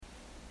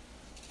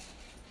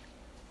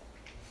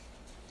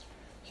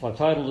So I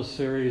titled this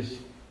series,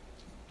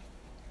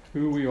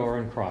 Who We Are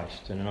in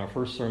Christ. And in our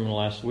first sermon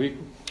last week,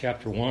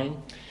 chapter 1,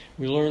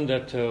 we learned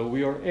that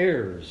we are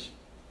heirs.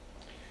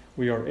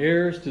 We are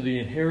heirs to the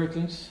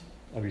inheritance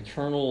of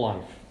eternal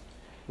life,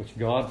 which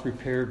God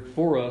prepared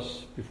for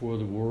us before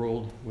the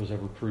world was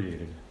ever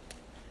created.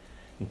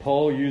 And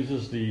Paul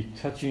uses the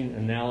touching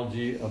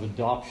analogy of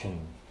adoption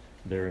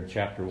there in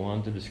chapter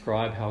 1 to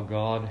describe how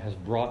God has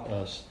brought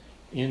us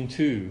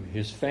into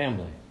his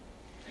family.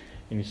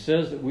 And he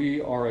says that we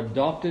are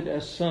adopted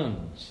as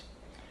sons.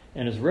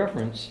 And his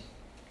reference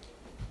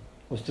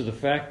was to the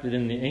fact that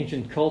in the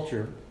ancient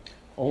culture,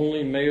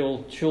 only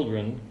male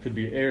children could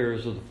be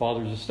heirs of the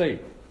father's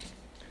estate.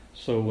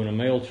 So when a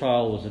male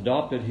child was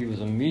adopted, he was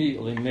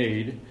immediately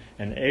made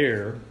an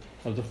heir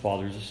of the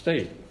father's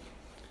estate.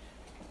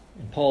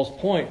 And Paul's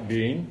point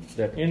being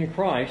that in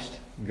Christ,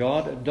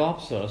 God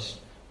adopts us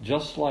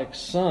just like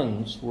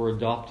sons were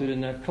adopted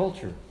in that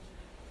culture.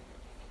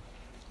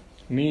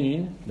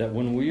 Meaning that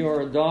when we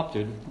are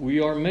adopted, we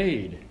are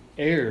made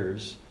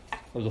heirs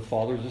of the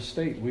Father's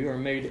estate. We are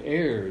made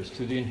heirs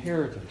to the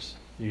inheritance,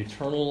 the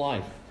eternal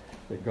life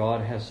that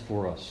God has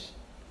for us.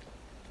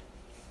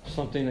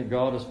 Something that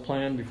God has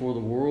planned before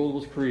the world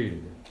was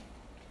created.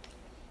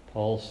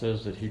 Paul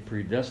says that he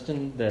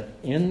predestined that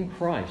in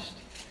Christ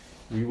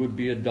we would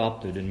be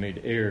adopted and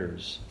made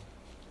heirs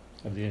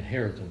of the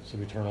inheritance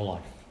of eternal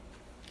life.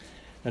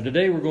 Now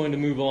today we're going to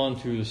move on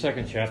to the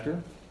second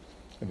chapter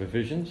of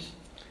Ephesians.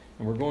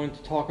 And we're going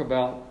to talk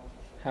about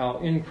how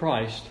in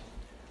Christ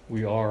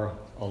we are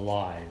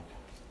alive.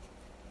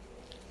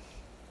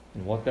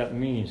 And what that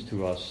means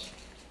to us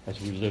as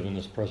we live in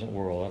this present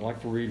world. I'd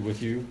like to read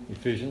with you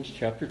Ephesians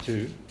chapter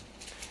 2,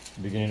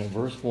 beginning at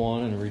verse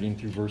 1 and reading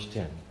through verse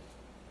 10.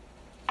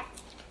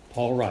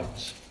 Paul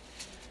writes,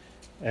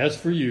 "As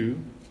for you,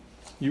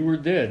 you were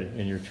dead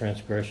in your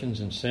transgressions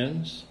and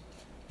sins,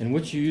 in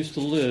which you used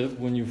to live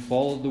when you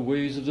followed the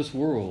ways of this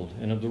world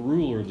and of the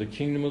ruler of the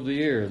kingdom of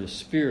the air, the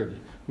Spirit,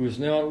 who is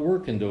now at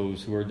work in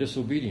those who are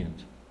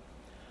disobedient.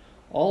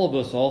 All of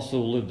us also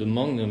lived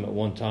among them at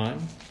one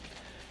time,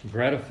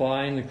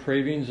 gratifying the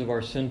cravings of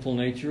our sinful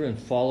nature and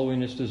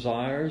following its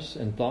desires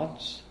and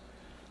thoughts.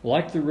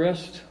 Like the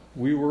rest,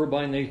 we were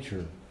by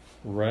nature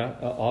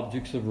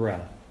objects of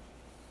wrath.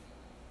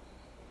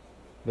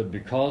 But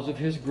because of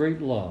his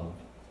great love,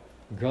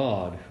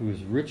 God, who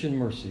is rich in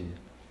mercy,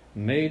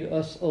 made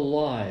us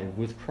alive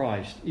with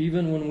Christ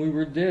even when we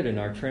were dead in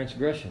our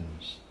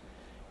transgressions.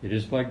 It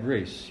is by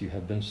grace you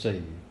have been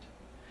saved.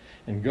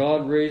 And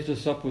God raised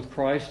us up with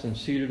Christ and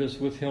seated us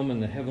with him in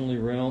the heavenly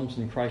realms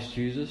in Christ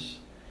Jesus,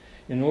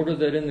 in order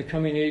that in the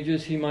coming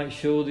ages he might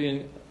show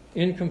the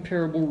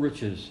incomparable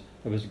riches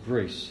of his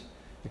grace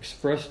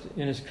expressed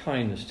in his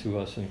kindness to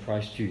us in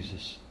Christ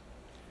Jesus.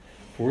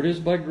 For it is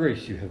by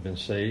grace you have been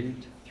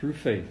saved, through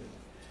faith.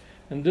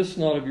 And this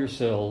not of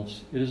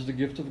yourselves, it is the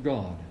gift of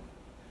God,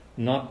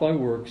 not by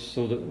works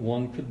so that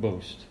one could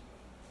boast.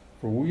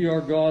 For we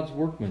are God's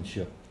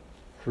workmanship,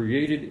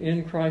 created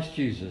in Christ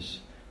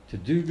Jesus to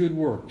do good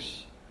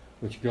works,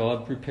 which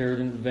God prepared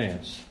in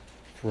advance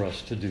for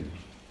us to do."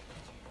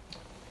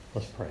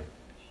 Let's pray.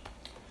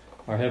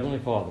 Our Heavenly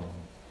Father,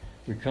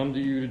 we come to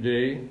you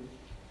today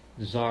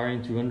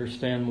desiring to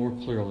understand more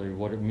clearly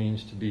what it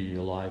means to be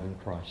alive in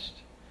Christ.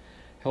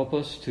 Help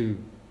us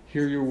to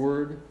hear your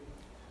word,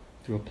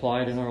 to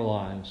apply it in our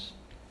lives.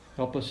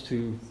 Help us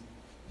to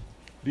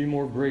be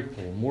more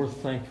grateful, more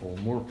thankful,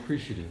 more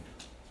appreciative,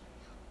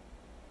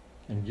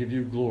 and give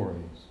you glory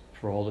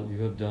for all that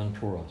you have done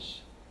for us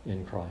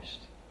in Christ.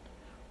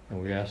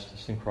 And we ask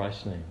this in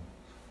Christ's name.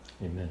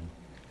 Amen.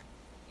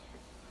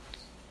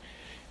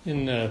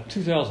 In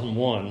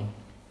 2001,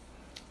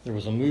 there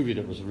was a movie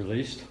that was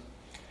released,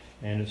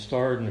 and it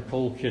starred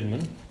Nicole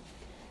Kidman.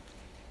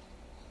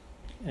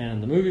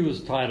 And the movie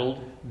was titled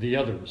The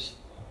Others.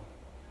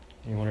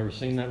 Anyone ever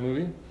seen that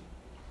movie?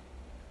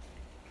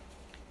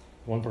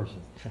 One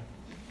person.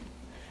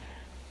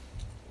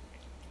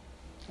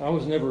 I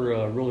was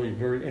never really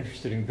very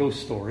interested in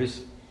ghost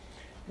stories,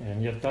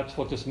 and yet that's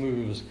what this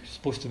movie was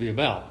supposed to be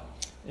about.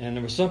 And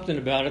there was something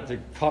about it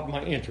that caught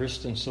my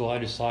interest, and so I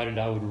decided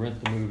I would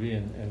rent the movie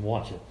and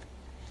watch it.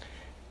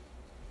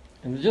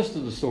 And the gist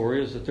of the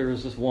story is that there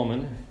is this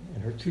woman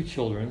and her two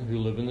children who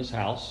live in this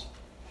house.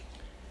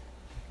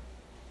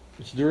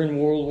 It's during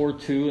World War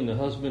II, and the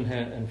husband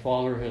and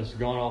father has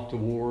gone off to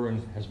war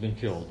and has been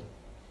killed.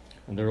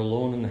 And they're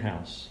alone in the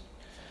house.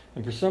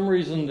 And for some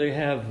reason, they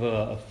have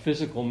a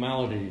physical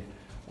malady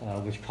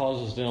which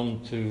causes them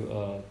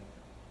to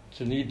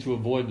need to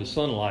avoid the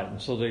sunlight.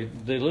 And so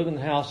they live in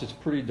the house. It's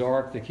pretty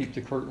dark. They keep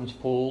the curtains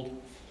pulled.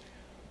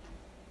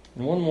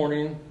 And one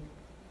morning,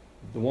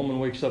 the woman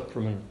wakes up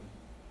from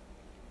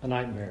a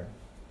nightmare.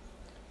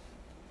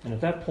 And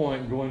at that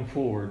point, going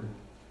forward,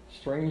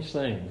 strange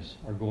things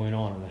are going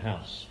on in the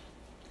house.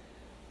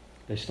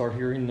 They start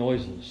hearing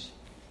noises.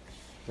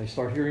 They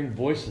start hearing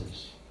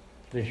voices.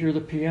 They hear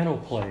the piano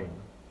playing.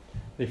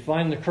 They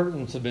find the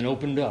curtains have been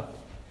opened up.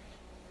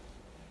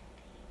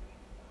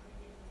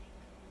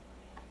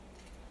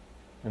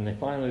 And they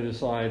finally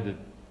decide that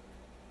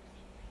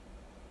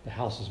the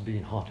house is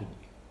being haunted.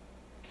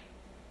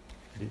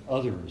 The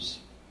others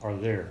are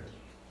there.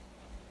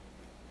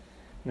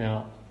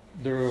 Now,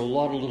 there are a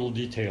lot of little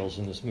details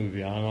in this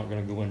movie. I'm not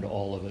going to go into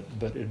all of it,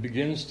 but it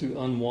begins to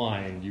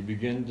unwind. You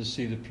begin to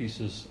see the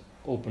pieces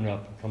open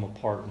up and come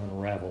apart and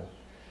unravel.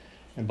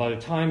 And by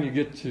the time you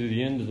get to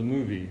the end of the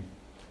movie,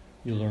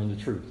 you learn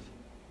the truth.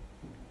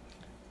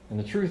 And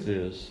the truth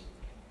is,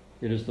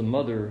 it is the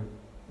mother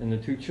and the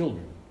two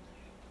children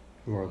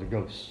who are the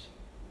ghosts.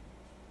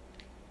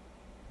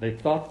 They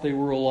thought they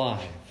were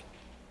alive,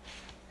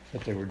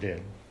 but they were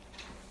dead.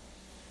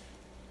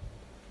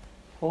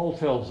 Paul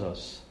tells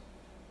us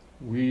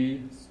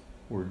we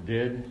were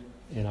dead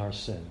in our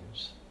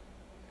sins.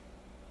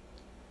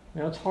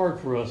 Now, it's hard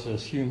for us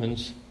as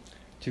humans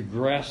to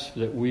grasp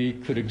that we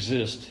could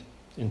exist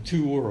in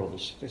two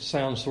worlds. It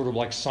sounds sort of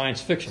like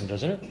science fiction,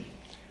 doesn't it?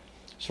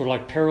 Sort of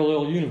like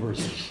parallel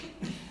universes.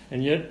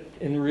 And yet,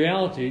 in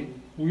reality,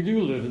 we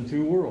do live in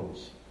two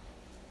worlds.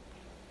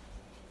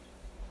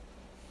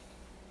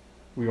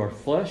 We are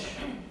flesh,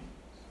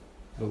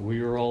 but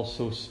we are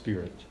also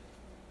spirit.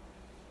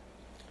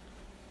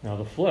 Now,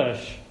 the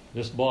flesh,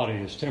 this body,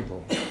 is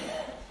temporal.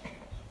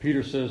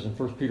 Peter says in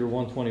 1 Peter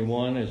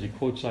 1:21, as he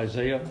quotes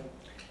Isaiah,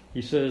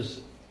 he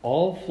says,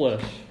 all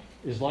flesh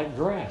is like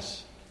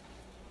grass.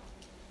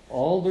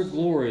 All their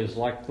glory is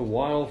like the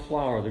wild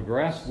flower. The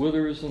grass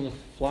withers and the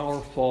flower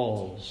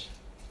falls.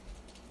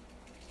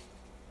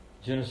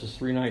 Genesis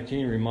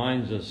 3:19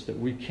 reminds us that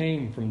we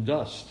came from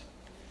dust,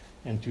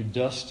 and to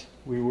dust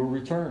we will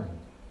return.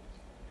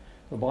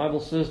 The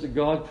Bible says that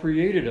God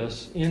created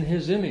us in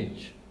His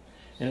image.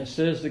 And it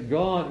says that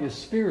God is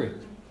spirit.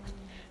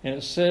 And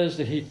it says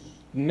that He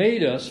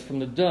made us from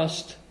the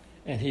dust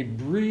and He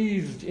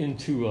breathed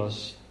into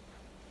us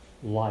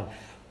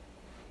life.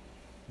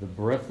 The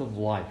breath of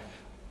life.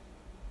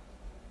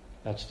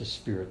 That's the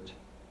spirit.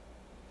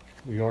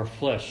 We are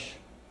flesh,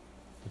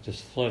 but this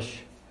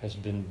flesh has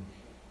been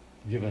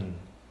given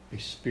a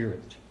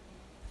spirit.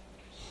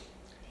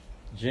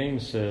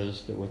 James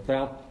says that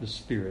without the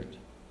spirit,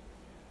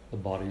 the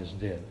body is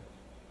dead.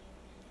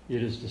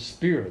 It is the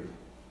spirit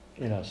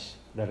in us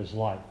that is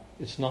life.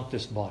 It's not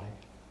this body.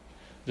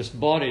 This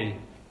body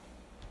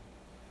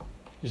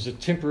is a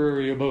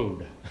temporary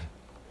abode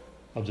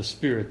of the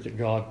spirit that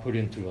God put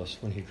into us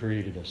when He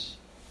created us.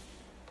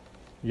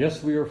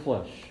 Yes, we are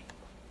flesh,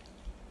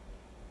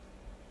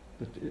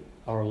 but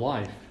our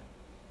life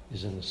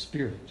is in the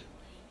spirit.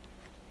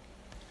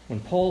 When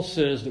Paul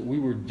says that we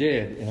were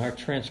dead in our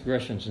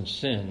transgressions and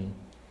sin,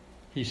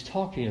 he's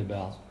talking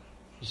about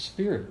the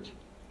spirit.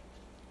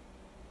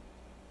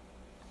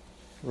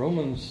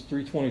 Romans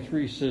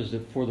 3:23 says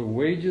that for the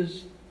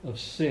wages of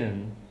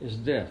sin is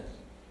death.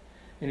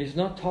 And he's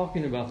not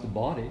talking about the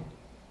body,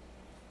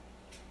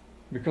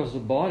 because the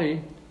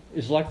body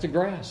is like the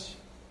grass.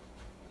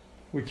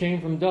 We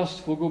came from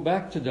dust, we'll go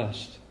back to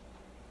dust.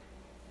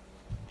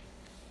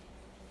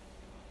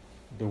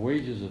 The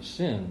wages of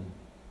sin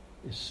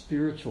is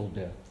spiritual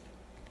death.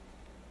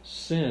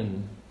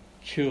 Sin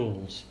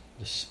kills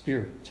the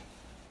spirit.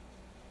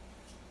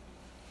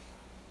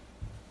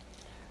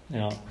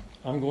 Now,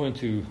 I'm going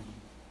to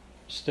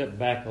step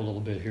back a little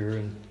bit here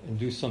and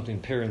do something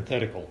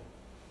parenthetical.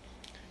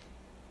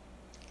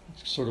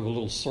 It's sort of a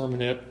little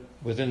sermonette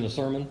within the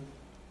sermon.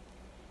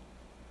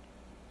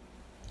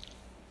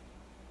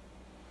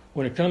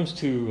 When it comes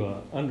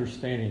to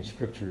understanding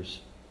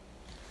scriptures,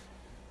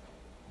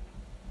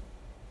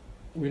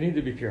 we need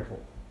to be careful.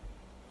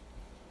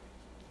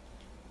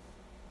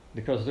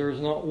 Because there is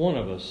not one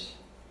of us,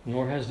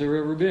 nor has there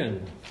ever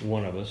been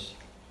one of us,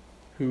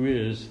 who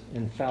is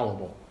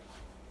infallible.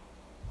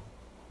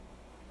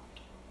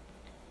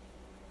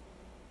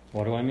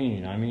 What do I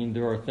mean? I mean,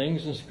 there are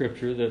things in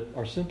Scripture that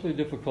are simply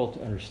difficult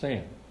to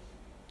understand.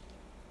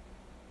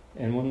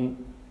 And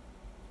when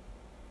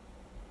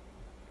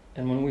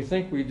we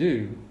think we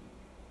do,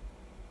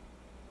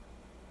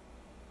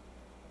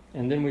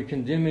 and then we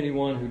condemn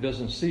anyone who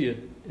doesn't see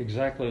it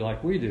exactly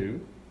like we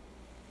do,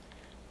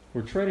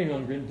 we're treading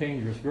on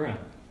dangerous ground.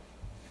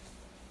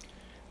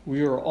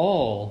 We are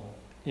all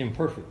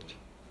imperfect.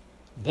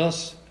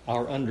 Thus,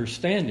 our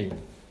understanding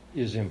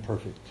is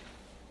imperfect.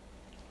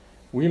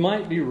 We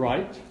might be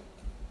right,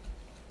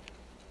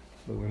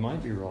 but we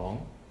might be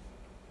wrong.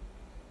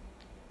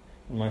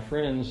 And my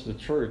friends, the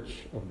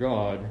church of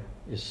God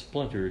is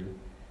splintered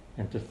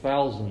into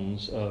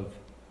thousands of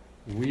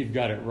we've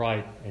got it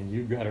right and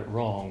you've got it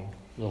wrong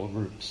little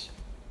groups.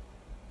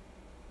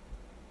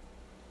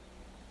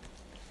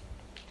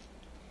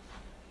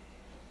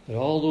 That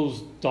all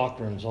those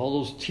doctrines,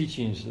 all those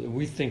teachings that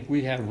we think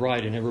we have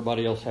right and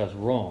everybody else has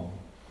wrong,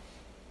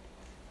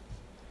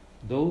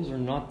 those are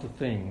not the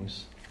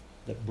things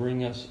that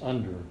bring us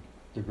under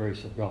the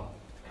grace of God.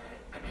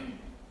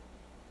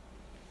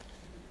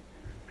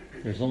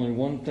 There's only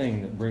one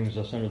thing that brings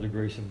us under the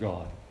grace of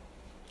God,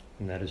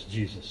 and that is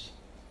Jesus.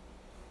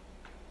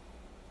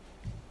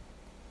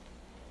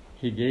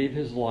 He gave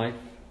His life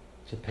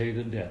to pay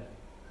the debt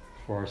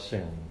for our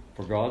sin.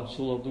 For God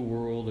so loved the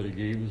world that He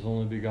gave His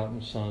only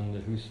begotten Son,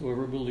 that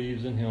whosoever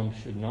believes in Him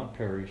should not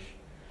perish,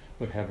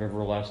 but have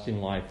everlasting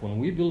life. When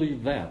we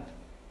believe that,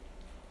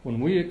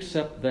 when we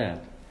accept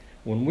that,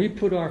 when we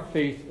put our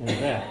faith in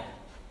that,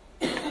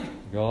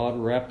 God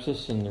wraps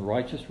us in the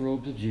righteous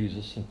robes of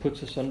Jesus and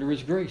puts us under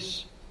His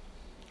grace.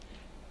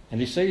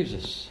 And He saves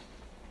us.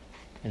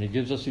 And He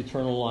gives us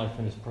eternal life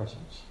in His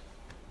presence.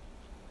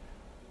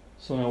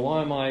 So now,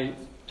 why am I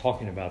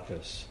talking about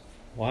this?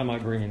 Why am I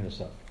bringing this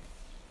up?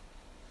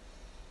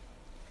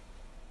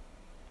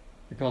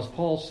 Because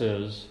Paul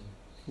says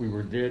we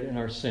were dead in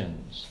our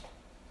sins.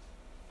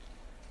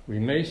 We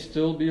may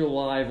still be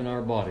alive in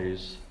our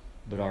bodies,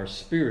 but our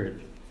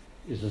spirit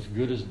is as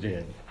good as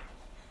dead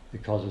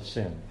because of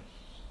sin.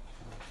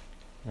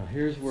 Now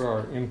here's where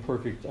our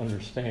imperfect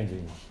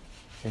understanding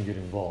can get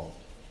involved.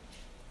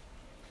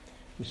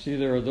 You see,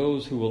 there are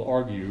those who will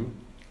argue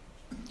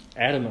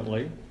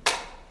adamantly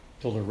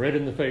till they're red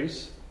in the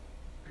face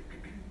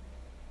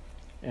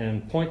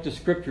and point to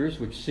scriptures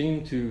which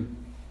seem to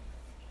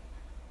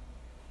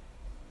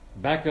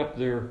back up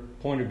their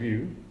point of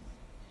view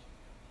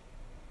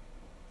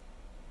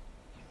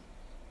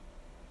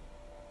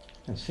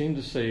and seem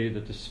to say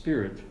that this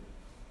spirit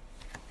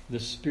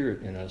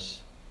in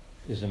us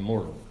is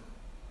immortal.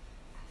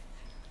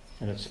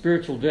 And that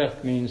spiritual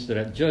death means that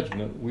at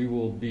judgment we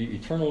will be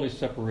eternally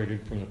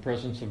separated from the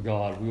presence of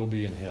God. We will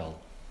be in hell.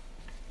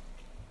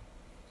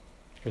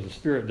 Because the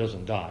spirit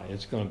doesn't die.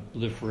 It's going to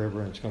live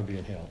forever and it's going to be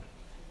in hell.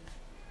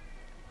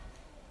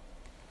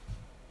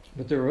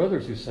 But there are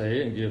others who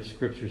say, and give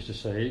scriptures to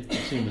say,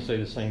 seem to say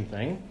the same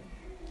thing,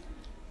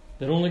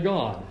 that only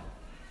God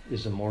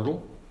is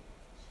immortal,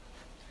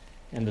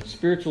 and that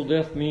spiritual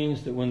death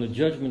means that when the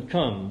judgment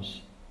comes,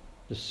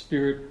 the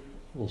spirit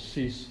will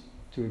cease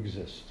to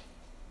exist.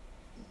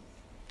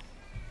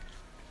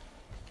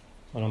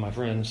 Well, my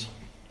friends,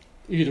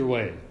 either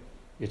way,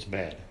 it's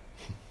bad.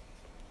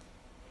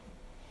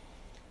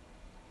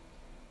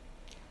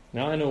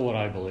 Now I know what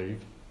I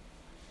believe.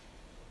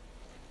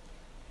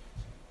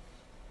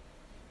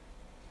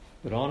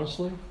 But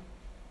honestly,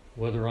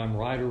 whether I'm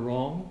right or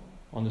wrong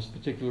on this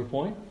particular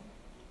point,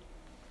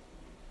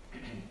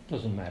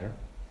 doesn't matter.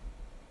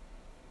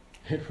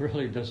 It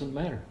really doesn't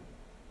matter.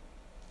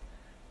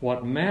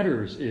 What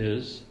matters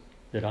is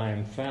that I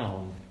am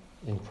found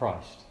in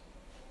Christ.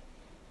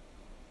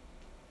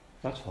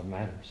 That's what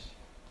matters.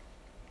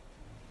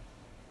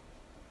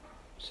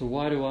 So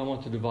why do I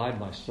want to divide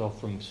myself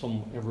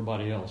from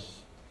everybody else?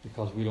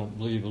 Because we don't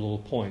believe a little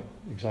point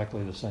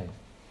exactly the same.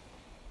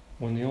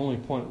 When the only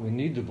point we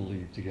need to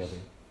believe together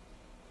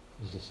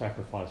is the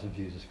sacrifice of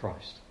Jesus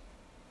Christ.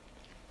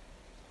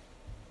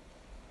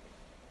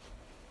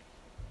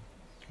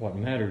 What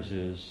matters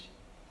is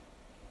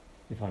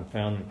if I'm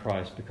found in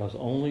Christ, because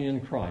only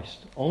in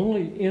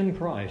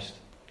Christ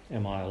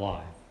am I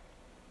alive.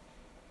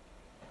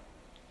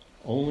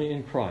 Only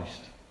in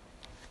Christ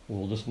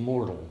will this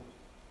mortal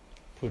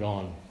put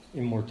on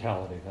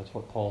immortality. That's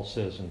what Paul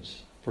says in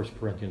 1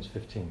 Corinthians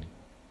 15.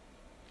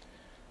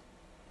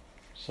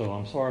 So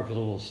I'm sorry for the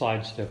little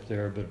sidestep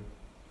there, but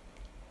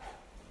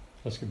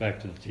let's get back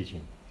to the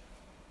teaching.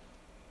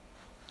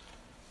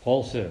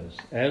 Paul says,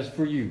 "As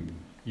for you,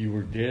 you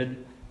were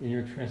dead in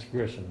your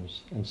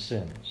transgressions and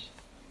sins."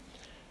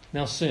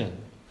 Now sin.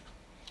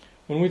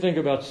 When we think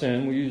about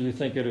sin, we usually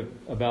think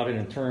about it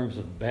in terms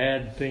of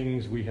bad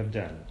things we have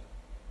done.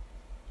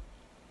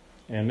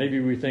 And maybe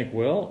we think,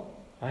 well,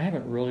 I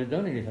haven't really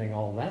done anything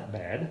all that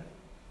bad.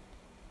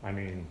 I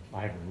mean,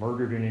 I haven't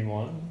murdered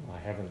anyone. I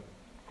haven't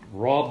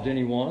robbed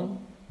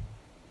anyone.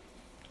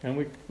 And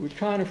we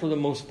kind of, for the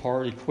most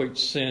part, equate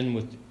sin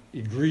with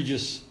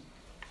egregious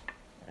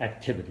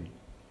activity.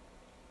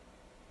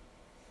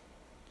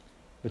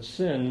 But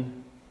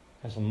sin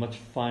has a much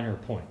finer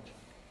point.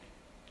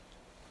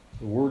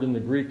 The word in the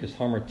Greek is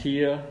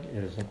hamartia.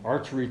 It is an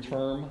archery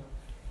term,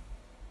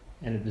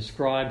 and it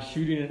describes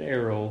shooting an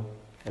arrow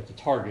at the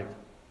target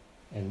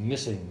and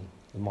missing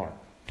the mark.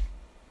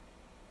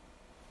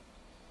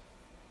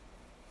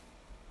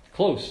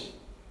 Close,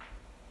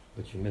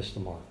 but you missed the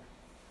mark.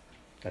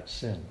 That's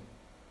sin.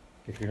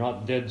 If you're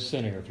not dead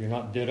sinning, or if you're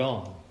not dead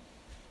on,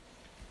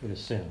 it is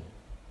sin.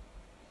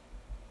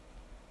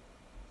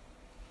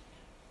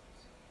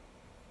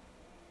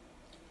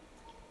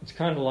 It's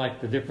kind of like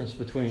the difference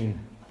between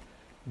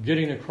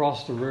getting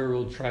across the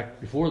railroad track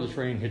before the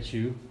train hits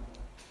you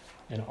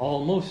and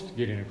almost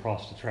getting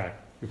across the track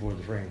before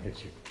the train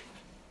hits you.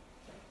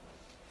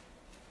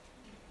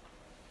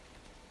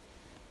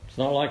 It's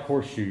not like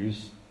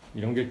horseshoes.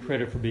 You don't get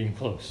credit for being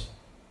close.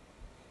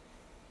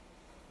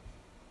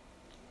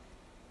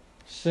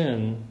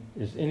 Sin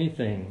is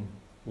anything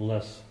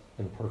less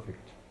than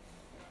perfect.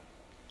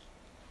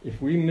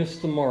 If we miss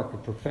the mark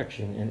of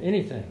perfection in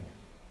anything,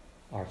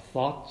 our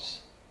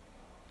thoughts,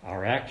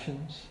 our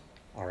actions,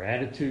 our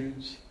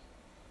attitudes,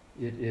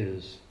 it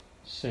is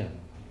sin.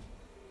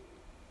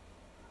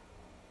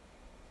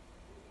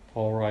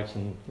 Paul writes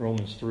in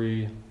Romans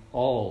 3,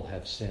 all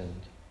have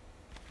sinned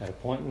at a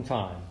point in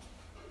time.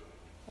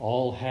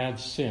 All have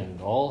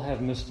sinned. All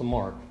have missed the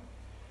mark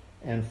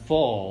and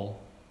fall,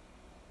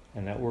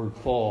 and that word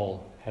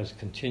fall has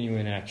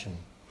continuing action.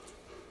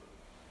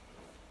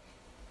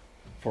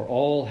 For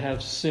all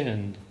have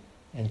sinned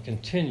and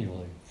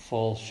continually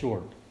fall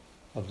short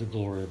of the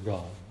glory of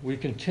God. We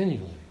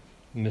continually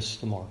miss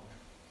the mark.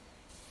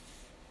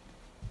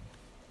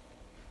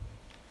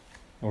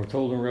 And we're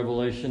told in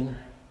Revelation,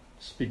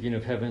 speaking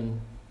of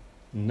heaven,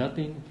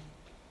 nothing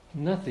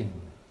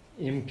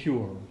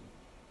impure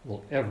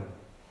will ever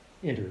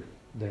enter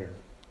there.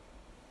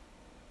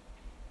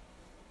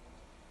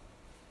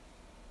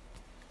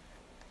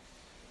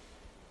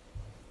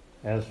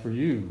 As for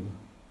you,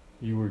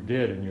 you were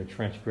dead in your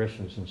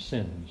transgressions and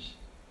sins.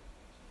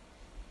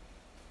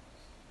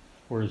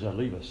 Where does that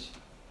leave us?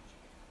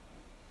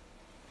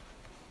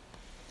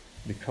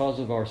 Because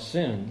of our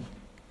sin,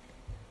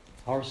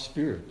 our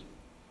spirit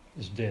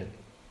is dead.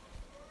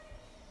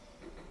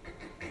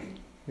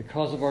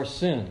 Because of our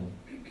sin,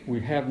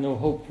 we have no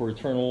hope for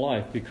eternal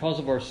life. Because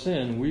of our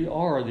sin, we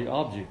are the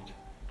object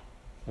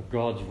of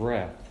God's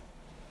wrath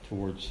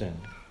towards sin.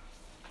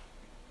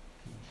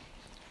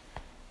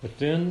 But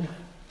then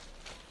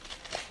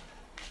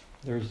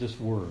there's this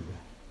word.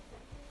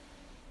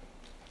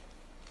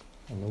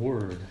 And the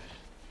word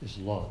is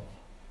love.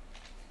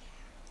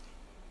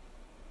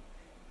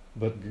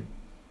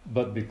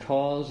 But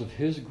because of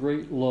His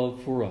great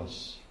love for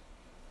us,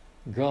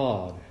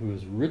 God, who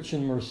is rich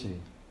in mercy,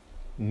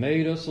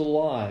 made us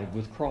alive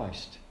with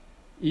Christ,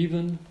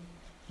 even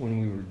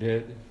when we were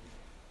dead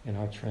in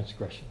our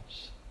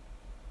transgressions.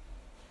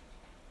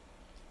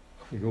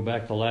 We go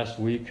back to last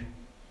week.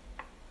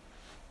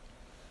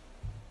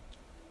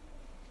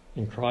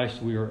 In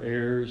Christ we are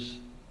heirs.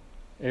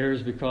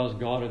 Heirs because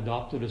God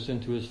adopted us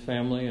into His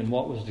family. And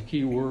what was the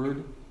key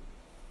word?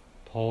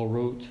 Paul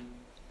wrote,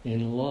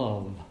 in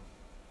love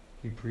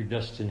He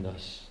predestined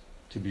us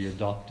to be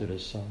adopted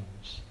as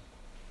sons.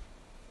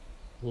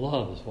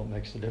 Love is what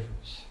makes the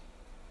difference.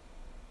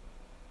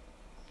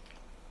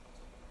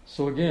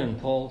 So again,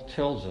 Paul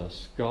tells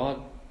us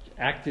God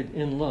acted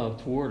in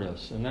love toward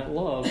us, and that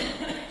love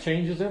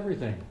changes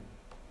everything.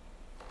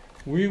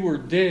 We were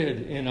dead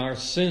in our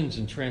sins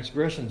and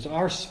transgressions.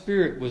 Our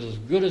spirit was as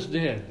good as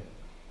dead.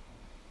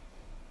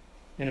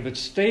 And if it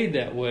stayed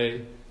that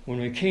way, when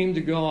we come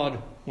to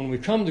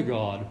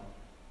God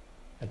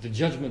at the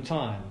judgment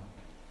time,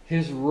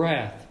 His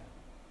wrath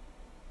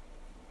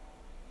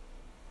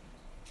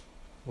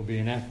will be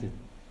enacted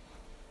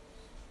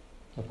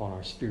upon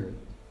our spirit,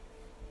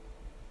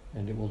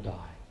 and it will die.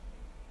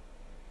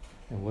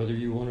 And whether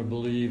you want to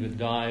believe it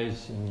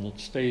dies and it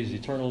stays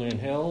eternally in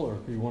hell, or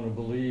if you want to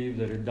believe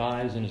that it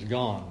dies and is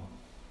gone,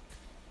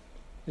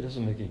 it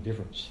doesn't make any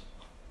difference.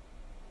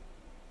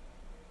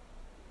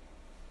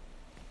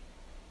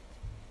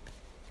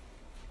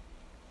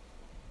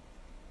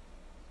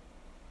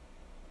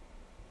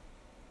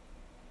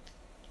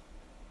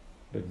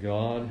 But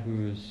God,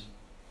 who is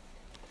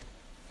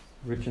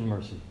rich in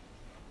mercy,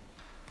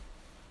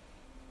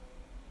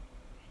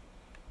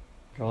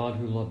 God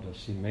who loved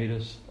us, He made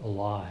us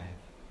alive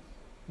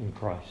in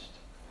Christ.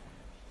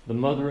 The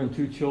mother and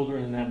two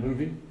children in that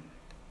movie,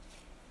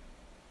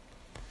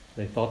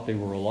 they thought they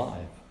were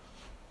alive,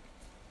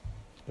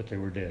 but they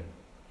were dead.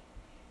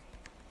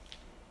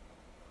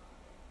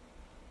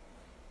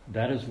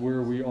 That is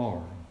where we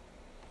are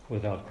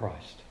without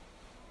Christ.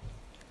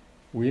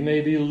 We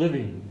may be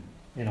living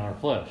in our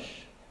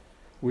flesh.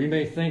 We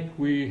may think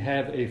we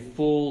have a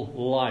full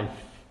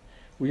life.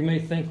 We may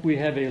think we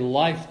have a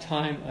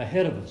lifetime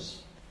ahead of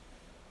us.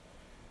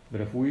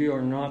 But if we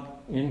are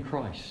not in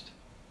Christ,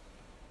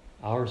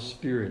 our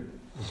spirit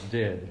is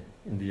dead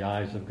in the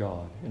eyes of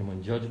God. And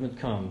when judgment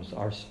comes,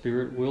 our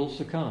spirit will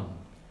succumb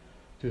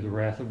to the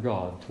wrath of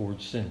God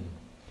towards sin.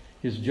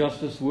 His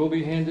justice will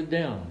be handed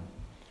down,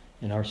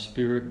 and our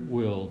spirit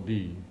will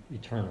be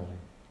eternally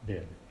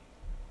dead.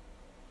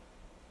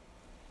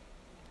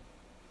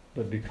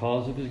 But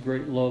because of His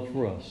great love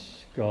for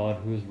us, God,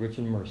 who is rich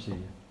in mercy,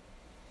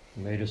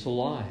 made us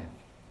alive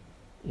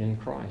in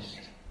Christ.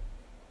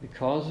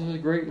 Because of His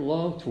great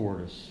love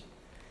toward us,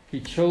 He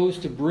chose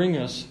to bring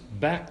us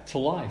back to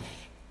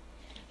life.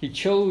 He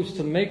chose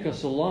to make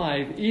us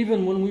alive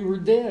even when we were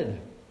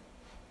dead.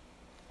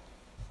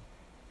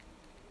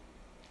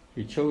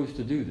 He chose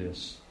to do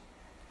this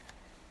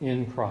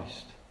in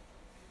Christ.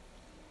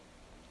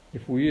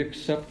 If we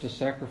accept the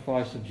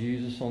sacrifice of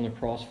Jesus on the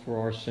cross for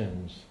our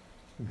sins,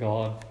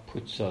 God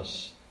puts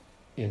us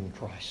in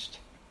Christ.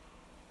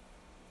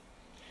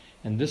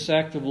 And this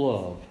act of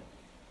love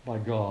by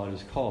God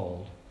is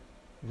called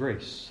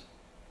grace.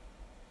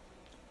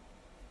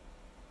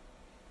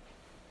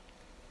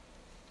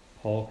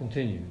 Paul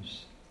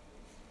continues,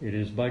 it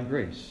is by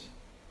grace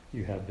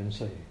you have been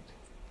saved.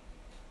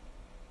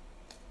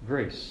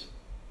 Grace.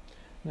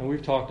 Now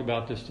we've talked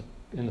about this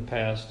in the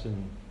past,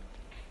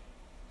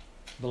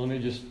 but let me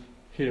just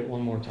hit it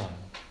one more time.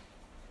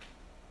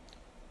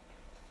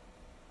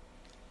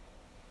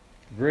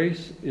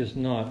 Grace is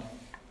not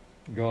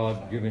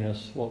God giving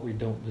us what we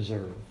don't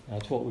deserve.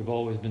 That's what we've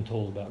always been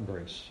told about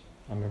grace.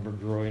 I remember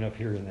growing up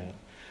hearing that.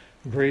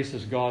 Grace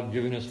is God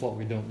giving us what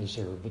we don't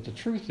deserve. But the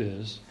truth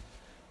is,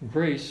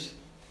 grace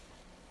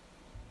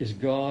is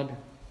God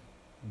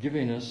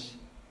giving us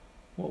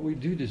what we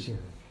do deserve.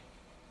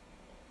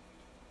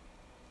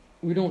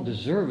 We don't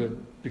deserve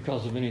it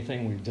because of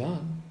anything we've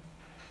done.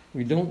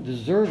 We don't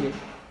deserve it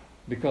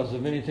because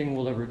of anything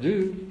we'll ever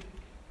do.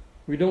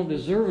 We don't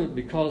deserve it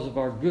because of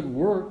our good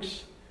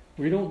works.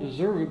 We don't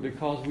deserve it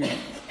because we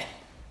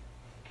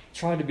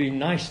try to be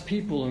nice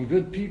people and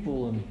good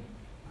people and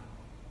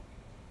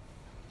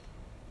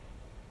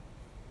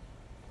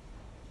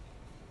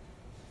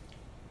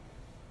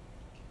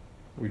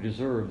we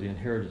deserve the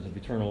inheritance of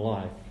eternal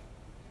life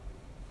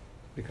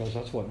because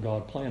that's what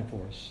God planned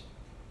for us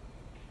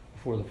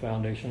before the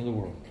foundation of the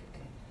world.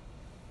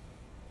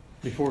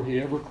 Before He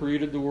ever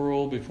created the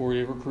world, before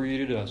He ever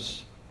created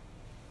us,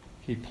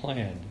 He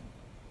planned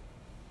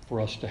for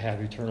us to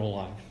have eternal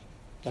life.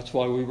 That's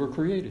why we were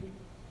created,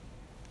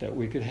 that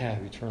we could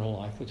have eternal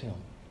life with Him.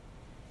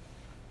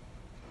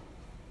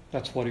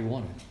 That's what He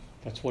wanted.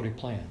 That's what He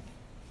planned.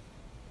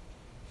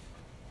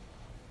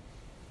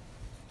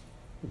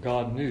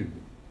 God knew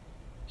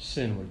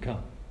sin would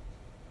come.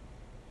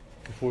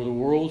 Before the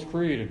world was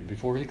created,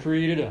 before He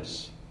created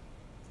us,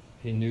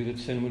 He knew that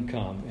sin would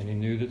come, and He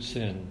knew that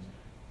sin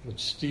would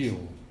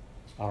steal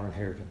our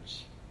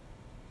inheritance.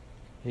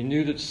 He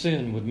knew that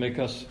sin would make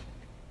us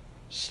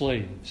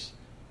slaves.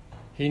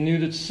 He knew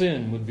that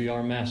sin would be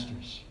our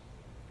masters.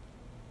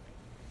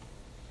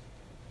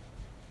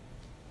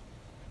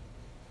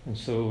 And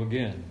so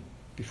again,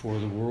 before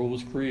the world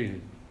was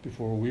created,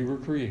 before we were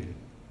created,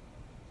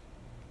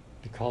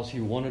 because He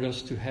wanted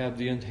us to have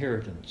the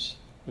inheritance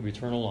of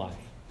eternal life,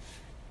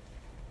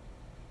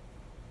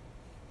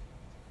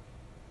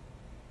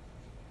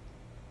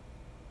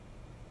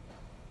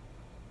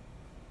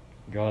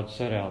 God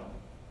set out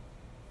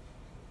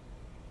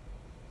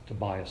to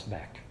buy us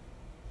back.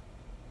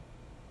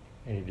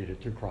 And He did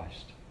it through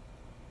Christ.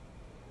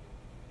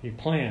 He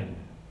planned,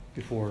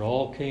 before it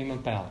all came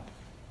about,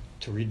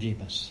 to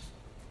redeem us.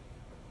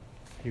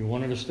 He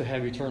wanted us to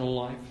have eternal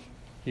life.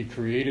 He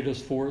created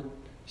us for it.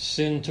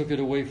 Sin took it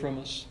away from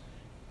us.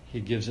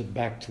 He gives it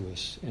back to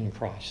us in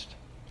Christ.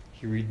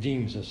 He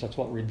redeems us. That's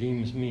what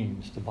redeems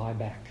means, to buy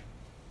back.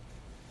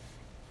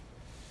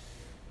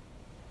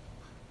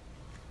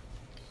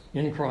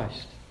 In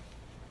Christ,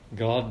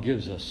 God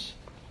gives us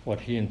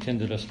what He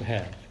intended us to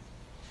have,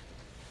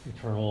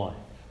 eternal life.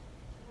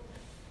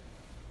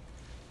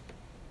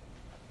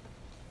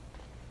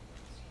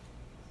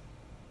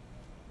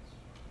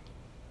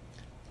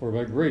 For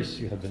by grace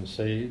you have been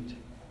saved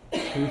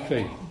through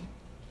faith.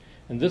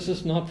 And this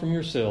is not from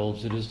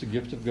yourselves, it is the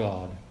gift of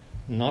God,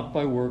 not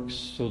by works,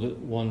 so that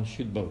one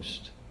should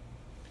boast.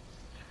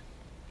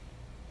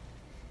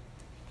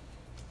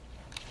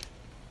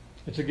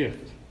 It's a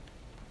gift.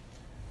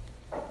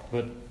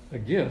 But a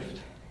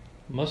gift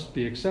must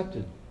be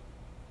accepted.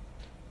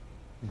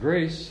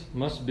 Grace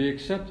must be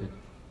accepted.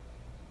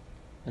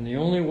 And the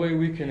only way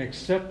we can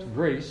accept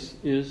grace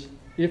is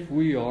if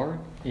we are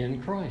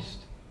in Christ.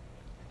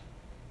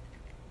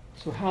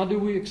 So how do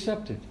we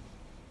accept it?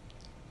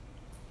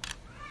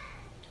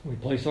 We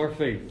place our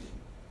faith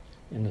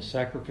in the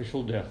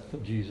sacrificial death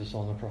of Jesus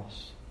on the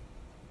cross.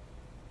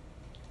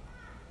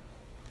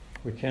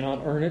 We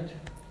cannot earn it.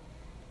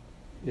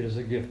 It is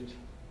a gift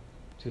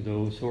to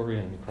those who are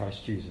in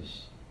Christ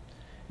Jesus.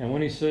 And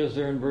when He says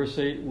there in verse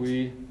 8,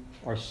 we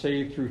are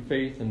saved through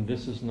faith, and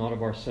this is not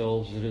of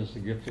ourselves, it is the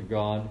gift of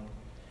God.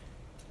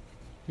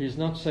 He is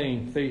not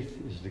saying faith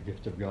is the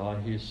gift of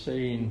God. He is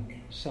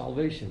saying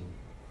salvation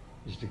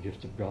is the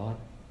gift of God.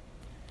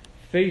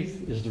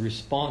 Faith is the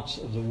response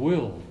of the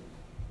will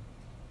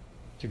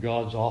to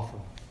God's offer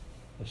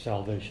of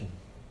salvation.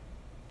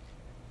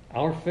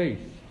 Our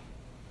faith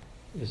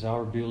is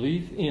our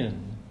belief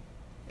in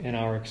and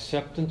our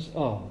acceptance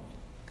of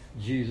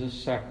Jesus'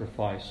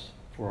 sacrifice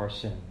for our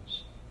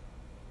sins.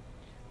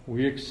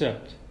 We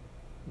accept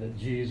that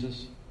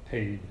Jesus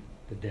paid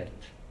the debt.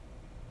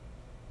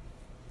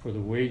 For the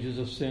wages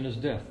of sin is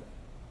death,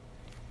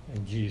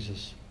 and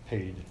Jesus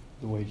paid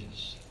the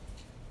wages.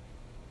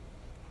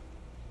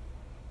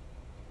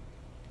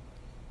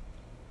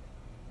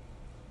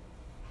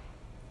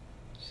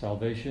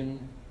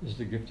 Salvation is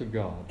the gift of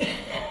God,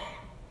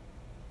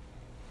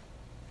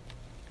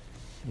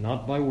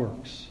 not by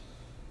works,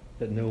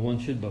 that no one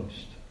should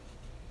boast.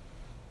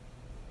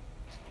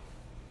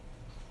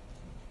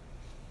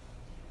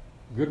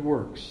 Good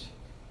works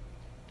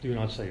do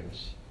not save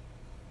us.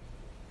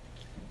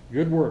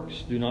 Good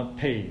works do not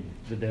pay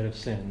the debt of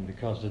sin,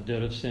 because the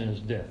debt of sin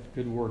is death.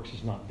 Good works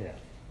is not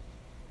death.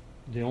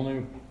 The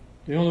only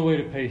way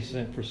to pay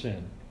sin for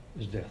sin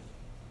is death.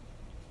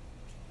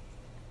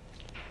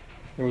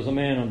 There was a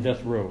man on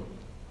death row.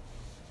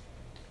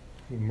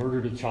 He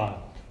murdered a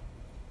child.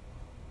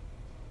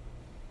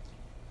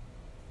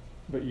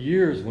 But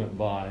years went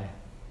by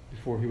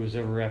before he was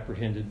ever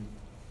apprehended,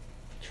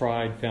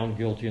 tried, found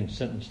guilty, and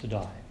sentenced to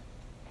die.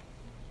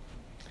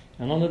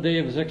 And on the day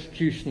of his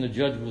execution, the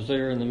judge was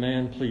there, and the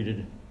man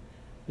pleaded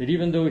that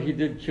even though he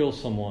did kill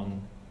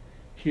someone,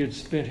 he had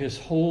spent his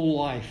whole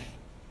life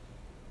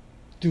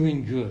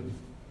doing good.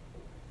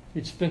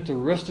 He'd spent the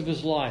rest of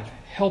his life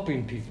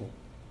helping people,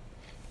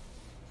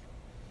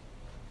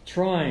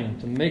 trying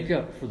to make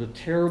up for the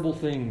terrible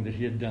thing that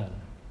he had done.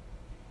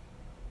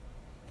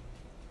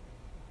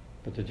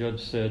 But the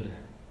judge said,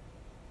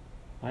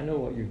 I know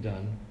what you've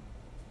done,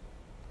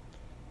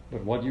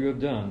 but what you have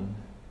done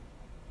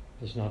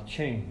does not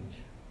change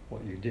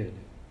what you did.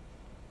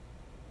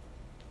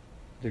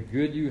 The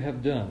good you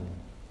have done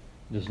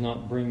does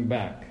not bring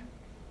back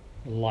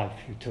the life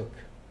you took.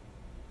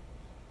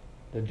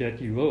 The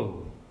debt you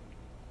owe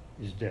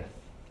is death.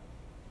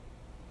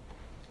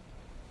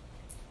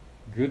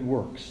 Good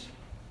works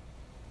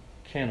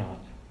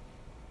cannot,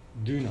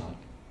 do not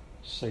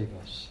save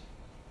us.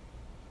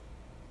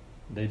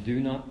 They do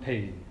not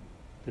pay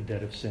the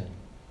debt of sin.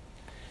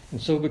 And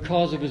so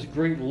because of His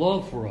great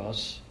love for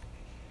us,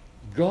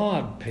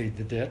 God paid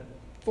the debt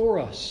for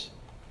us.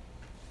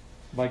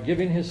 By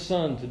giving His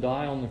Son to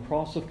die on the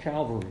cross of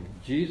Calvary,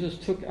 Jesus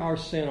took our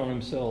sin on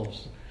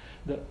Himself.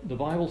 The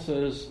Bible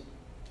says,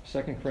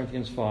 2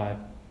 Corinthians 5,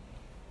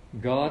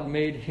 God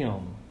made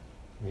Him,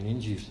 meaning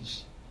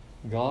Jesus,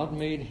 God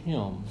made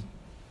Him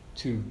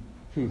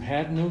who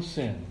had no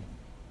sin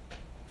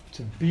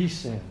to be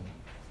sin,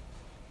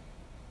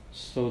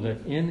 so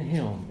that in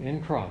Him,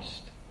 in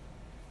Christ,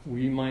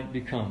 we might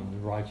become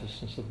the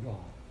righteousness of God.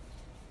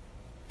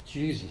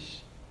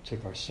 Jesus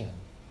took our sin,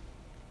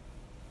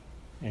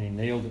 and He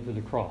nailed it to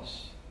the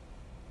cross.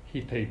 He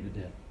paid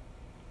the debt.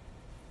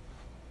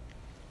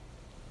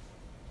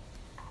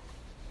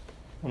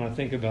 When I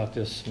think about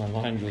this, my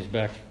mind goes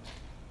back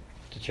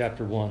to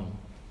chapter 1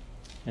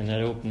 and that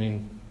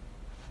opening,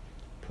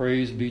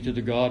 praise be to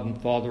the God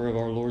and Father of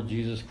our Lord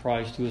Jesus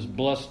Christ, who has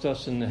blessed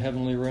us in the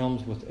heavenly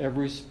realms with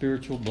every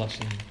spiritual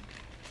blessing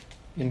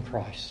in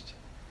Christ.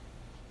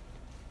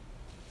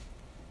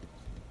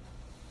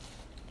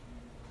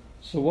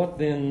 So what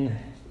then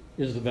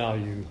is the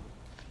value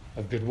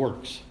of good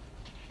works?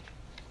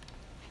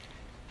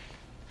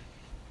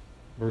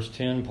 Verse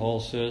 10, Paul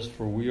says,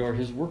 for we are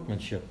His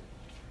workmanship,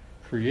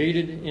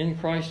 created in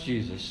Christ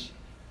Jesus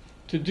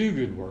to do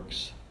good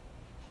works,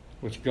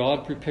 which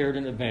God prepared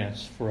in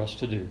advance for us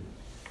to do.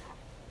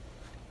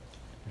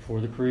 Before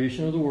the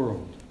creation of the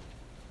world,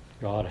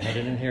 God had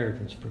an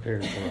inheritance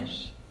prepared for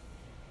us.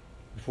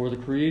 Before the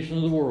creation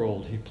of the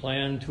world, He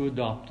planned to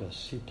adopt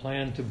us. He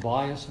planned to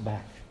buy us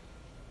back,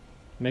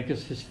 make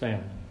us His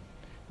family.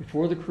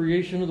 Before the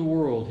creation of the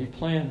world, He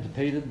planned to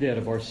pay the debt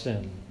of our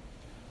sin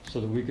so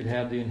that we could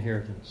have the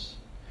inheritance.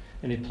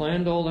 And He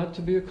planned all that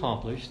to be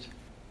accomplished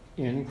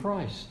in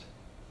Christ.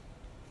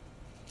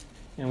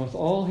 And with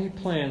all He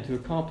planned to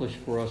accomplish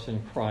for us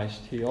in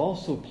Christ, He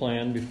also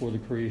planned before the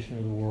creation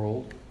of the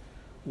world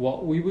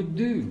what we would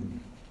do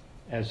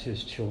as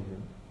His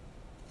children.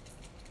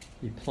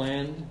 He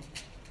planned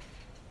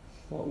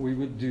what we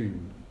would do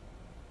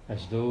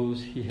as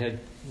those He had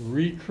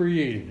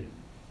recreated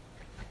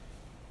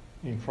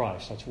in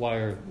Christ. That's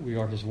why we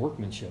are His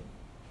workmanship.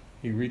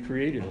 He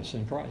recreated us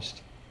in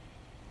Christ.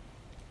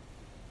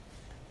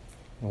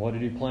 And what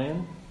did He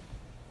plan?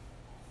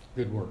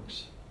 Good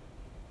works.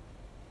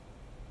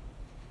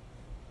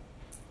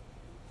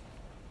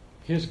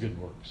 His good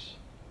works.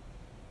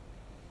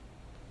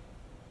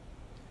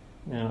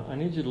 Now, I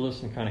need you to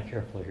listen kind of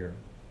carefully here.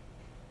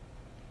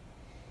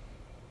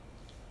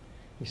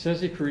 He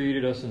says He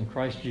created us in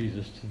Christ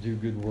Jesus to do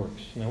good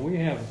works. Now, we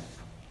have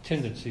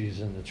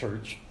tendencies in the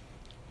church.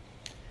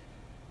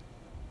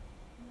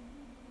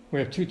 We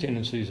have two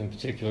tendencies in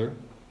particular.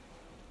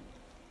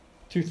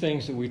 Two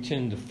things that we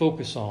tend to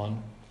focus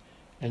on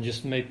and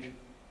just make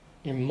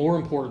more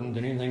important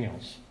than anything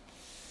else.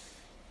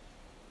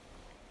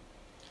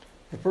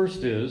 The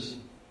first is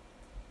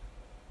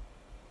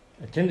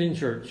attending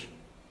church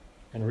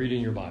and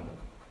reading your Bible.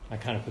 I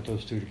kind of put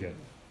those two together.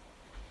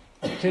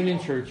 Attending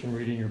church and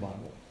reading your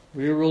Bible.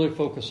 We really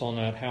focus on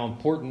that, how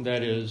important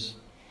that is,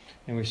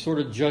 and we sort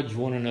of judge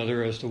one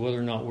another as to whether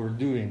or not we're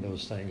doing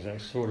those things.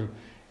 That sort of,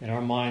 in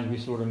our minds, we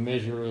sort of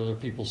measure other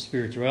people's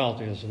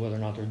spirituality as to whether or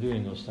not they're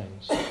doing those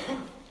things.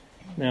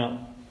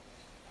 Now,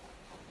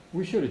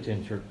 we should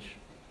attend church.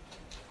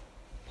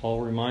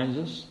 Paul reminds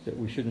us that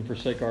we shouldn't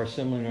forsake our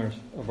assembling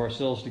of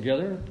ourselves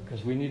together,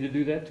 because we need to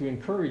do that to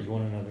encourage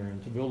one another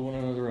and to build one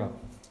another up.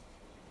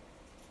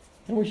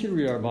 And we should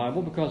read our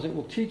Bible because it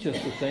will teach us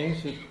the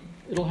things that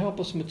it'll help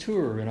us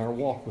mature in our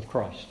walk with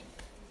Christ.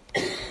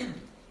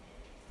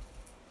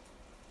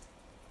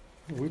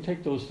 We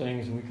take those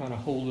things and we kind of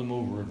hold them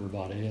over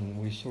everybody, and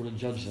we sort of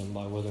judge them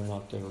by whether or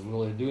not they're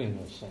really doing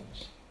those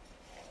things.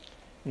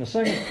 And the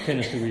second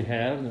tendency we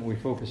have and that we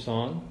focus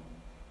on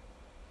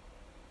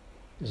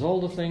is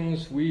all the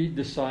things we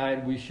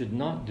decide we should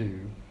not do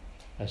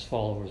as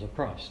followers of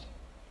Christ.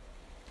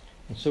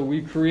 And so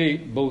we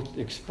create, both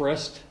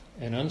expressed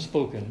and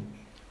unspoken,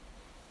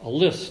 a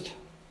list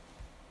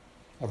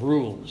of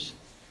rules.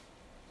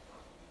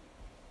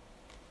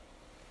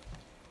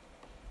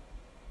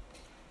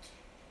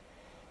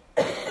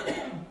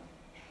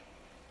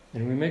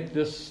 And we make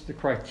this the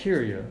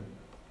criteria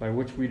by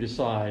which we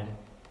decide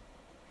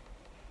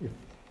if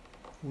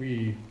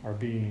we are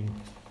being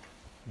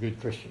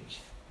good Christians.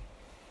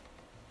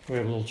 We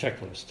have a little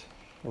checklist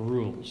of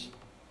rules.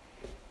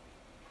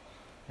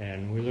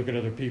 And we look at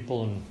other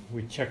people and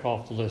we check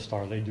off the list.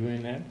 Are they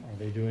doing that? Are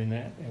they doing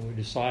that? And we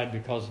decide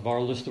because of our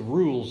list of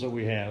rules that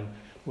we have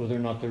whether or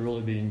not they're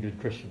really being good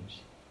Christians.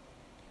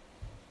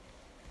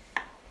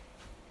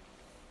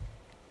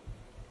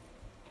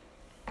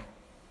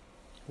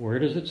 Where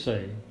does it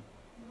say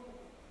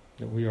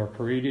that we are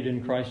created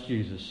in Christ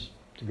Jesus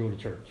to go to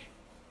church?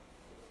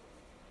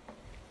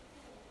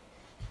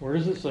 Where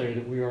does it say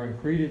that we are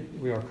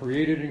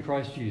created in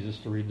Christ Jesus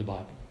to read the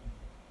Bible?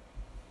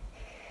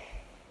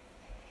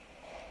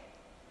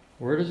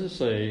 Where does it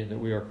say that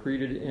we are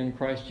created in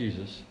Christ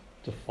Jesus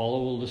to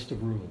follow a list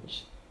of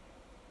rules?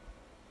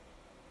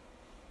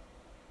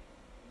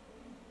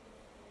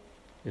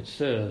 It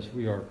says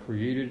we are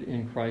created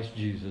in Christ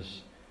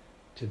Jesus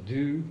to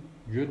do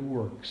good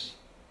works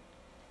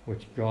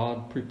which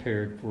God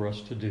prepared for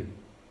us to do.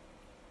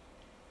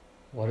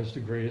 What is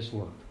the greatest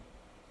work?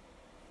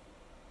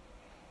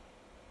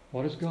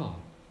 What is God?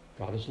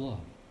 God is love.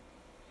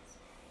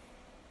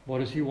 What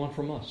does He want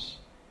from us?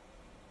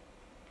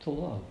 To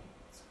love.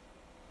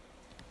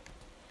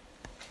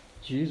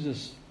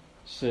 Jesus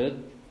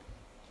said,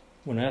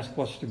 when asked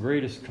what's the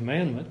greatest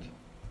commandment,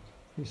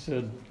 He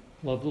said,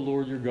 love the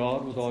Lord your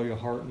God with all your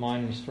heart,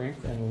 mind, and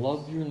strength, and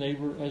love your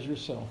neighbor as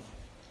yourself.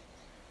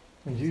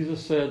 And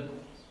Jesus said,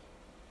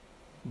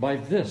 by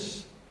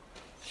this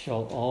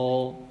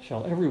shall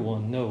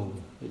everyone know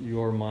that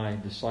you are my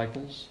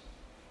disciples,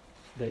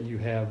 that you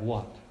have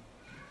what?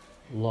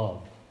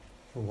 Love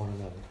for one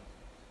another.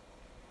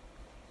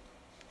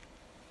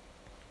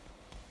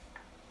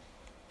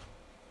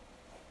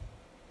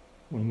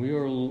 When we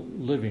are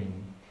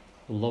living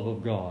the love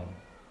of God,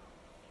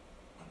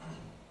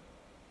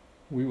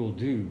 we will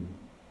do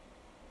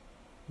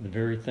the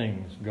very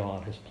things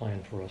God has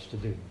planned for us to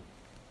do.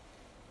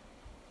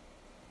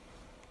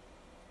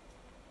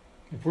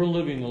 If we're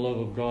living the love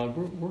of God,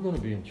 we're going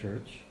to be in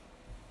church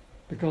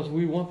because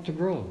we want to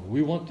grow.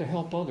 We want to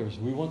help others.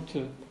 We want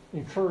to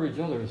encourage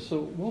others. So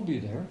we'll be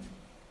there.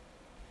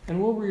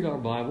 And we'll read our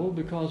Bible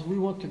because we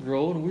want to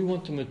grow and we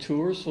want to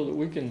mature so that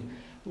we can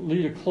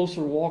lead a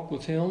closer walk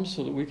with Him,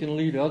 so that we can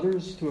lead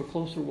others to a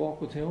closer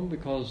walk with Him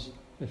because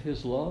of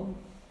His love.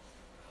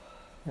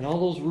 And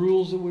all those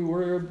rules that we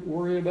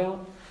worry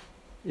about,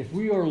 if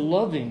we are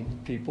loving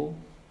people,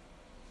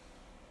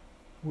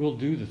 we'll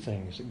do the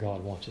things that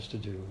God wants us to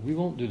do. We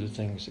won't do the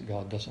things that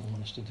God doesn't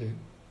want us to do.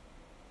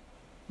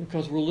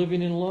 Because we're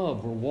living in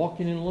love. We're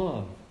walking in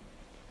love.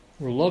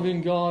 We're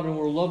loving God and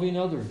we're loving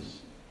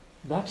others.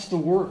 That's the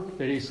work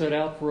that He set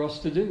out for us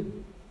to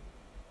do.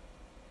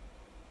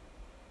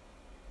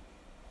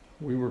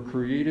 We were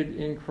created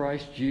in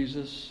Christ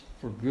Jesus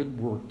for good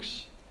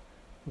works,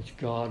 which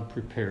God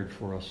prepared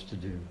for us to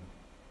do.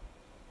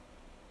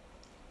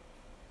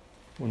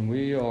 When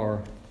we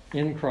are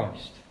in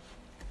Christ,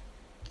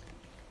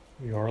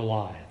 we are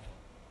alive.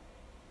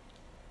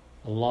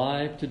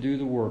 Alive to do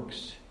the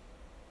works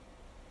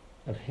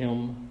of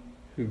Him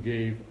who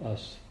gave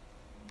us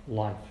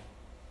life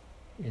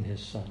in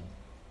His Son.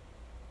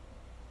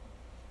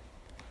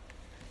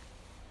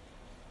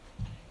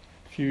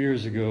 A few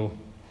years ago,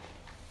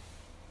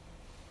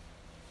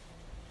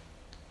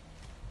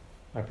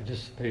 I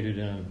participated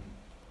in a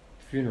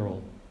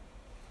funeral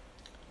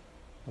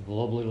of a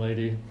lovely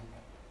lady,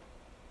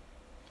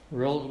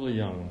 relatively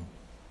young,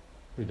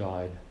 who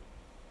died.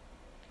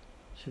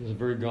 She was a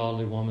very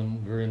godly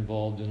woman, very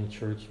involved in the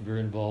church,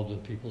 very involved in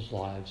people's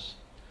lives,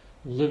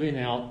 living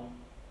out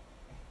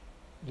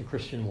the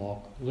Christian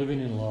walk, living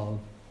in love.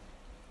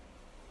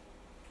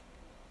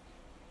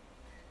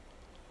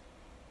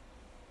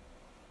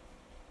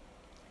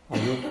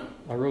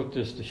 I wrote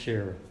this to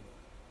share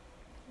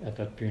at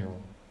that funeral.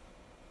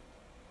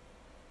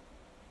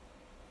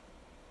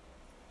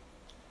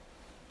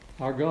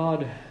 Our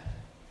God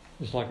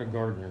is like a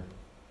gardener,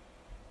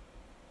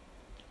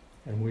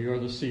 and we are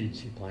the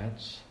seeds He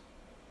plants.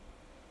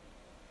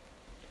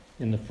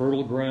 In the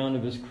fertile ground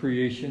of His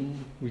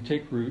creation, we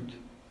take root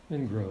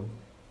and grow.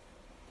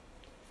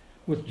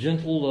 With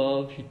gentle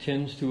love, He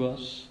tends to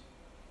us,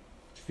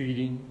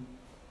 feeding,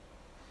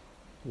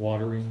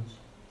 watering,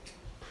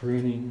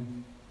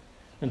 pruning,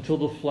 until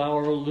the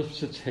flower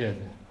lifts its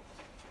head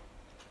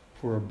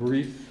for a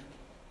brief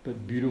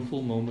but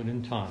beautiful moment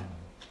in time.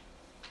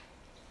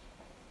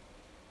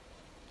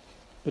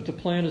 But the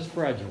plant is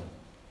fragile,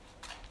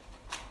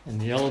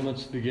 and the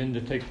elements begin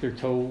to take their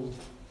toll.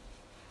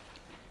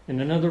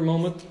 In another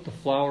moment, the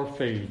flower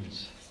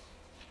fades,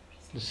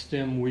 the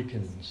stem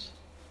weakens,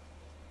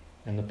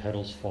 and the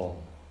petals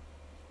fall.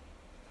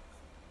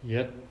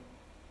 Yet,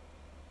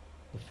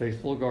 the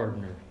faithful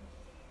gardener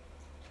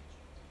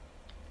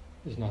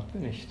is not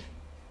finished.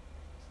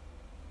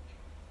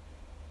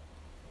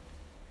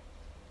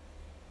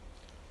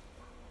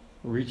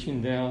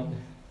 Reaching down,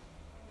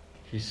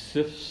 He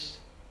sifts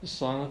the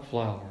silent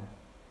flower,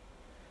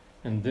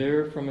 and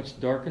there from its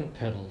darkened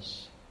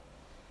petals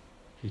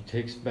He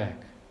takes back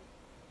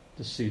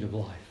the seed of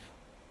life.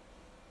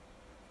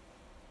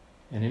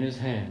 And in His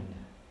hand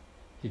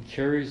He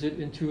carries it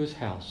into His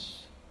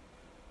house,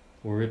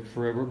 where it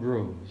forever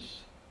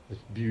grows with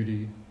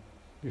beauty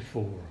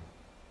before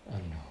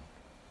unknown.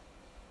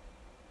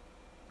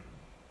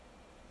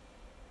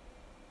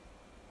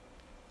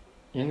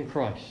 In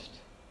Christ,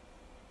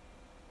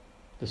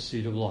 the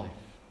seed of life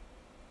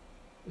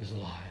is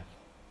alive.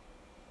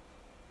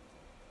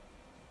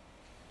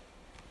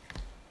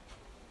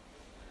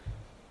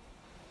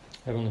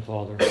 Heavenly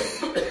Father,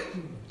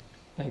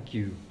 thank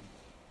you.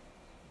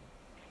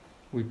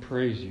 We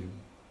praise you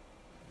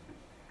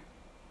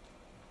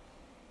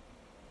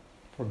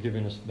for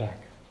giving us back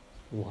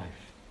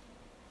life,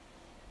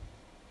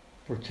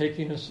 for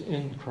taking us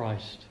in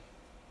Christ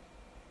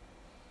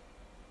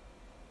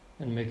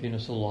and making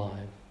us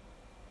alive,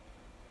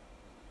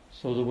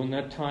 so that when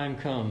that time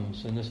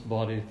comes and this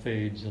body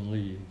fades and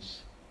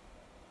leaves,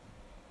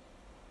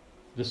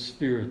 the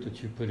Spirit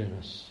that you put in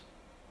us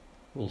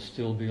will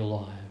still be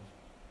alive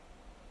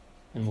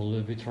and will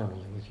live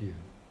eternally with you.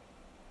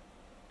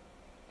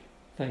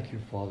 Thank you,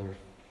 Father,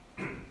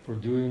 for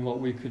doing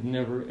what we could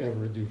never,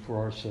 ever do for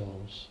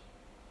ourselves,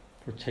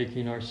 for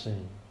taking our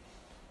sin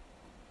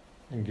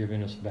and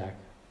giving us back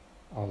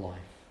our life.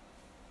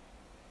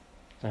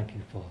 Thank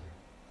you, Father.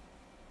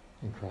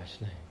 In Christ's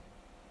name,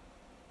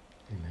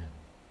 amen.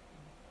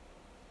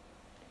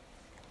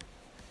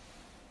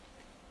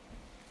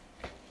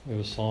 We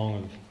have a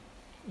song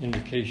of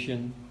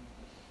invitation,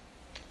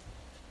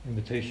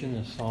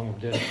 a song of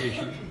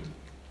dedication.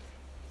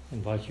 I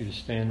invite you to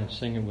stand and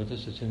sing it with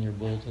us. It's in your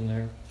bulletin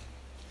there.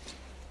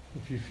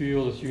 If you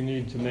feel that you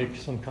need to make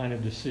some kind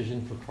of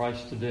decision for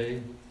Christ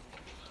today,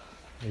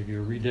 maybe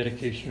a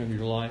rededication of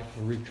your life,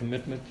 a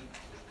recommitment,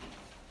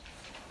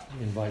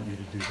 we invite you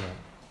to do that.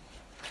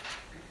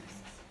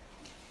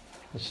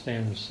 Let's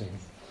stand and sing.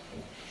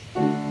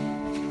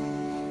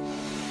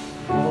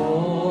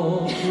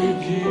 All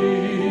to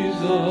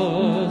Jesus.